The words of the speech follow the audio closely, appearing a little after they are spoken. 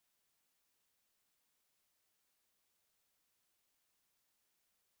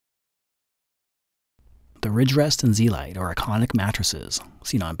The Ridge-Rest and Z-Lite are iconic mattresses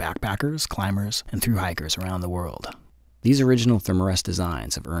seen on backpackers, climbers, and thru hikers around the world. These original Therm-a-Rest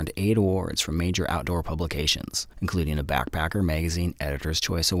designs have earned 8 awards from major outdoor publications, including a Backpacker Magazine Editor's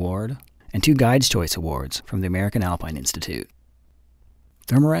Choice Award and 2 Guide's Choice Awards from the American Alpine Institute.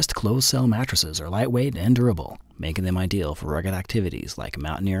 Therm-a-Rest closed-cell mattresses are lightweight and durable, making them ideal for rugged activities like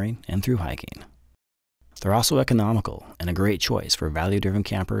mountaineering and thru hiking. They're also economical and a great choice for value-driven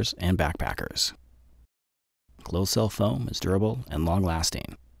campers and backpackers. Closed-cell foam is durable and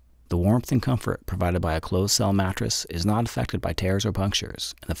long-lasting. The warmth and comfort provided by a closed-cell mattress is not affected by tears or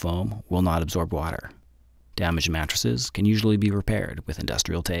punctures, and the foam will not absorb water. Damaged mattresses can usually be repaired with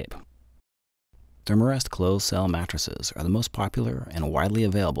industrial tape. Therm-a-Rest closed-cell mattresses are the most popular and widely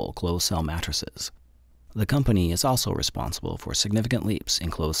available closed-cell mattresses. The company is also responsible for significant leaps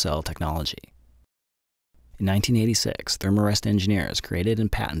in closed-cell technology. In 1986, Therm-a-Rest engineers created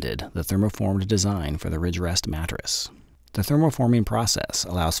and patented the thermoformed design for the Ridge-Rest mattress. The thermoforming process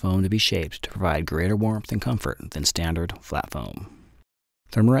allows foam to be shaped to provide greater warmth and comfort than standard flat foam.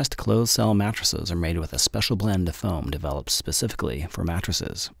 Therm-a-Rest closed-cell mattresses are made with a special blend of foam developed specifically for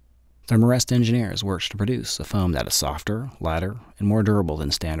mattresses. Therm-a-Rest engineers worked to produce a foam that is softer, lighter, and more durable than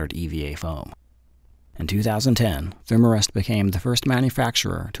standard EVA foam. In 2010, Therm-a-Rest became the first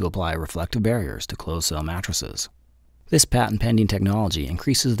manufacturer to apply reflective barriers to closed-cell mattresses. This patent-pending technology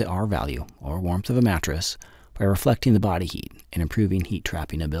increases the R value, or warmth of a mattress, by reflecting the body heat and improving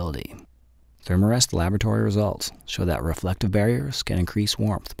heat-trapping ability. Therm-a-Rest laboratory results show that reflective barriers can increase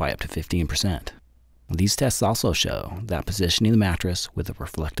warmth by up to 15%. These tests also show that positioning the mattress with a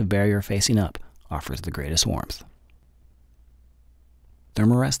reflective barrier facing up offers the greatest warmth.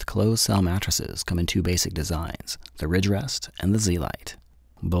 Therm-a-Rest closed-cell mattresses come in 2 basic designs, the Ridge-Rest and the Z-Lite.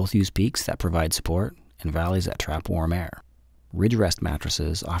 Both use peaks that provide support and valleys that trap warm air. Ridge-Rest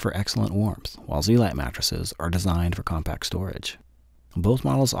mattresses offer excellent warmth, while Z-Lite mattresses are designed for compact storage. Both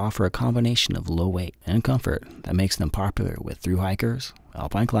models offer a combination of low weight and comfort that makes them popular with thru hikers,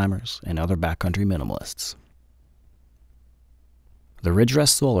 alpine climbers, and other backcountry minimalists. The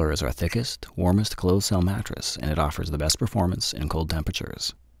Ridge-Rest Solar is our thickest, warmest closed-cell mattress, and it offers the best performance in cold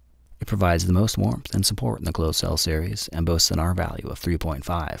temperatures. It provides the most warmth and support in the closed-cell series and boasts an R value of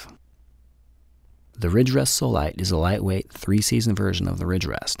 3.5. The Ridge-Rest Solite is a lightweight, 3-season version of the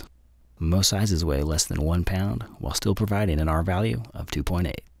Ridge-Rest. Most sizes weigh less than 1 pound, while still providing an R value of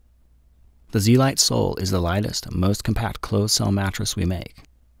 2.8. The Z-Lite Sol is the lightest, most compact closed-cell mattress we make.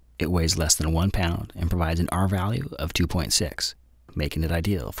 It weighs less than 1 pound and provides an R value of 2.6, making it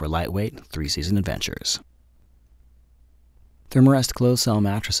ideal for lightweight, 3-season adventures. Therm-a-Rest closed-cell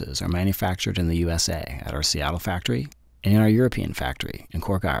mattresses are manufactured in the USA at our Seattle factory and in our European factory in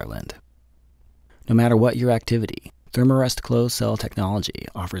Cork, Ireland. No matter what your activity, Therm-a-Rest closed-cell technology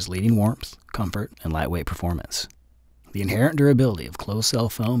offers leading warmth, comfort, and lightweight performance. The inherent durability of closed-cell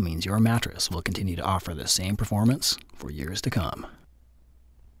foam means your mattress will continue to offer the same performance for years to come.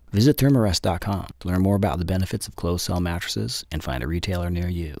 Visit Therm-a-Rest.com to learn more about the benefits of closed-cell mattresses and find a retailer near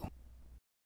you.